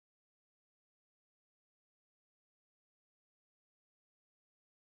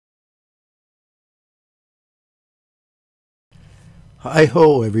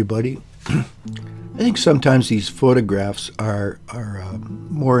Hi-ho, everybody. I think sometimes these photographs are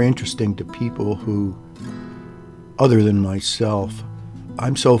more interesting to people who, other than myself.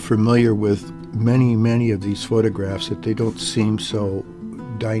 I'm so familiar with many of these photographs that they don't seem so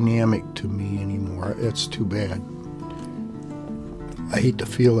dynamic to me anymore. It's too bad. I hate to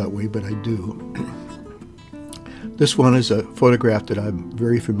feel that way, but I do. This one is a photograph that I'm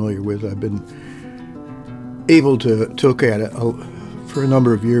very familiar with. I've been able to look at it for a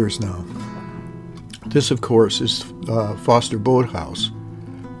number of years now. This, of course, is Foster Boathouse,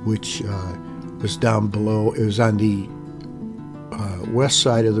 which was down below. It was on the west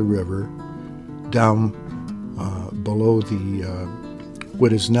side of the river, down below the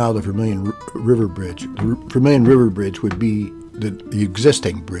what is now the Vermilion River Bridge. The Vermilion River Bridge would be the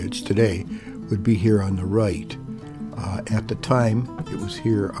existing bridge today, would be here on the right. At the time, it was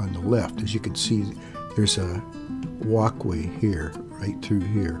here on the left. As you can see, there's a walkway here, right through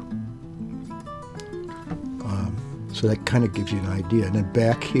here. So that kind of gives you an idea. And then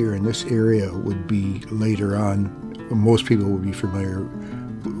back here in this area would be later on, most people would be familiar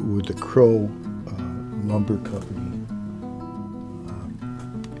with the Crow Lumber Company.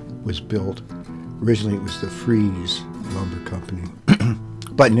 Was built. Originally it was the Freeze Lumber Company.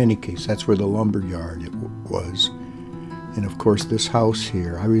 But in any case, that's where the lumber yard was. And of course this house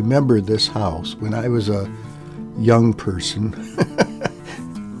here, I remember this house when I was a young person,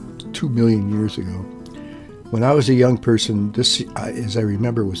 2 million years ago. When I was a young person, this, as I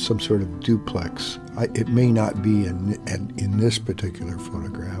remember, was some sort of duplex. It may not be in this particular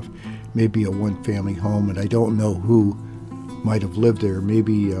photograph. Maybe a one-family home, and I don't know who might have lived there.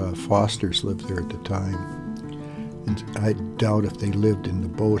 Maybe Fosters lived there at the time. And I doubt if they lived in the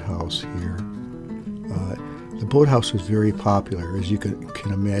boathouse here. The boathouse was very popular, as you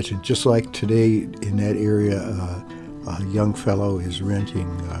can imagine. Just like today in that area, a young fellow is renting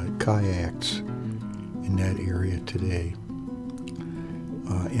kayaks in that area today.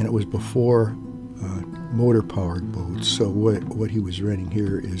 And it was before motor-powered boats, so what he was renting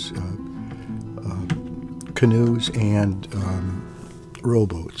here is canoes and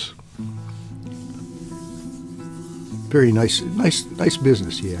rowboats. Very nice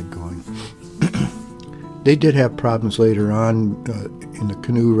business he had going. They did have problems later on in the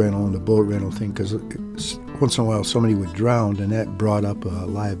canoe rental and the boat rental thing, because once in a while somebody would drown, and that brought up a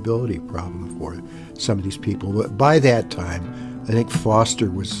liability problem for some of these people. But by that time, I think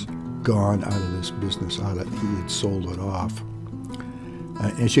Foster was gone out of this business. He had sold it off.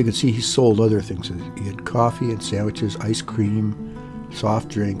 As you can see, he sold other things. He had coffee and sandwiches, ice cream, soft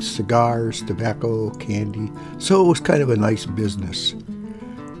drinks, cigars, tobacco, candy. So it was kind of a nice business.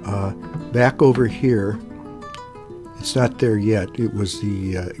 Back over here, it's not there yet. It was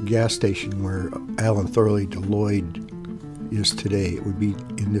the gas station where Alan Thorley Deloyd is today. It would be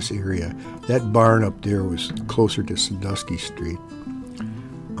in this area. That barn up there was closer to Sandusky Street.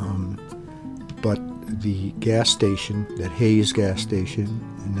 But the gas station, that Hayes gas station,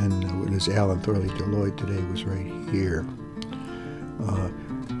 and then what is Alan Thorley Deloyd today, was right here.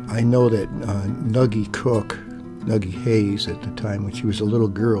 I know that Nuggie Hayes, at the time when she was a little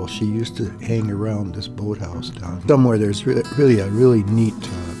girl, she used to hang around this boathouse down somewhere. There's really a really neat,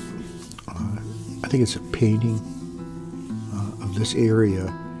 I think it's a painting of this area,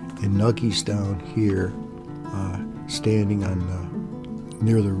 and Nuggie's down here, standing on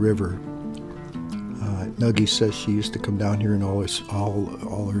near the river. Nuggie says she used to come down here in all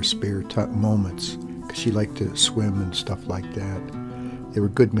her spare moments, because she liked to swim and stuff like that. They were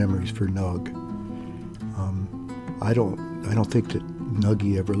good memories for Nug. I don't think that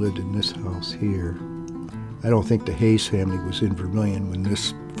Nuggie ever lived in this house here. I don't think the Hayes family was in Vermilion when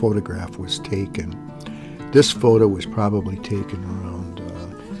this photograph was taken. This photo was probably taken around,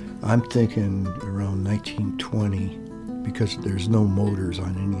 I'm thinking around 1920, because there's no motors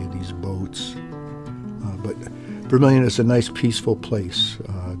on any of these boats. But Vermilion is a nice, peaceful place,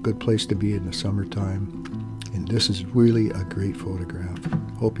 a good place to be in the summertime. And this is really a great photograph.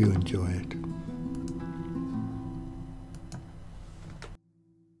 Hope you enjoy it.